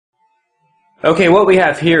Okay, what we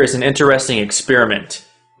have here is an interesting experiment.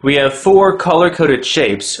 We have 4 color-coded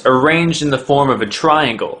shapes arranged in the form of a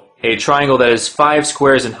triangle that is 5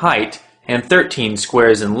 squares in height and 13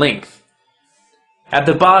 squares in length. At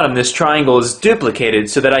the bottom, this triangle is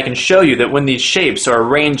duplicated so that I can show you that when these shapes are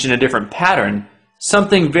arranged in a different pattern,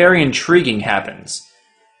 something very intriguing happens.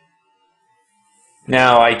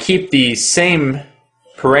 Now, I keep the same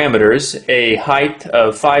parameters, a height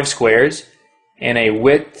of 5 squares and a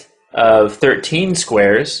width of 13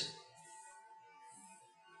 squares.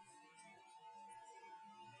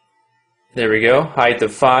 There we go, height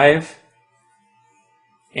of 5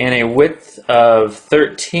 and a width of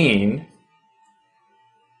 13.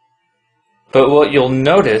 But what you'll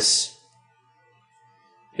notice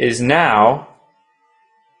is now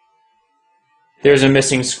there's a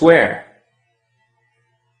missing square.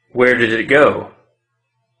 Where did it go?